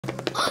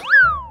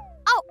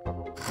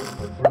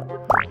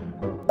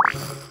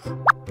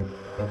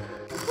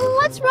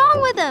What's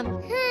wrong with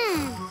him?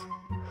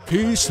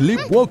 He's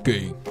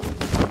sleepwalking.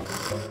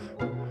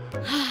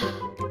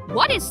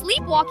 What is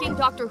sleepwalking,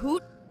 Dr.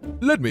 Hoot?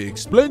 Let me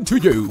explain to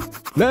you.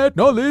 Let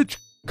knowledge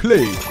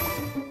click.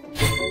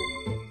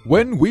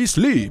 When we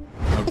sleep,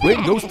 our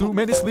brain goes through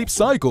many sleep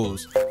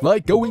cycles,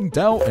 like going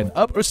down and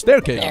up a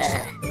staircase,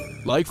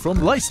 like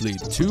from light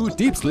sleep to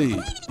deep sleep.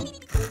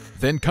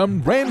 Then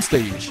come REM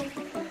stage.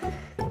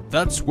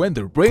 That's when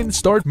the brain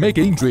starts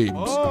making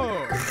dreams.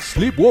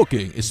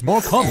 Sleepwalking is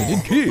more common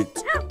in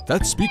kids.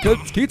 That's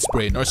because kids'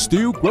 brains are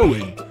still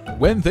growing.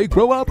 When they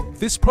grow up,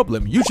 this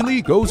problem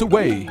usually goes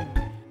away.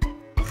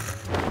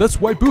 That's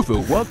why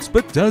Wolfoo walks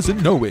but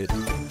doesn't know it.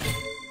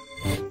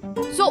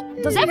 So,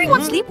 does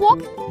everyone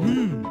sleepwalk?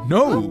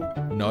 No,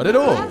 not at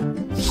all.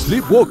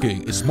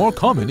 Sleepwalking is more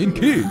common in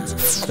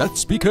kids.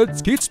 That's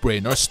because kids'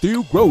 brains are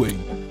still growing.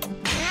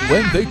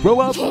 When they grow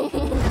up,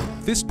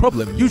 this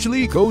problem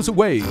usually goes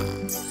away.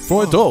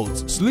 For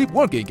adults,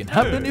 sleepwalking can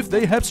happen if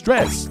they have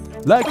stress,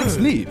 lack of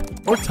sleep,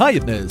 or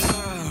tiredness.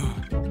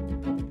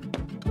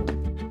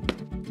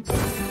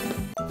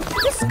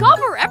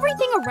 Discover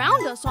everything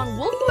around us on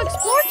Wolfoo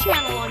Explore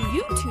channel on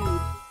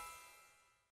YouTube.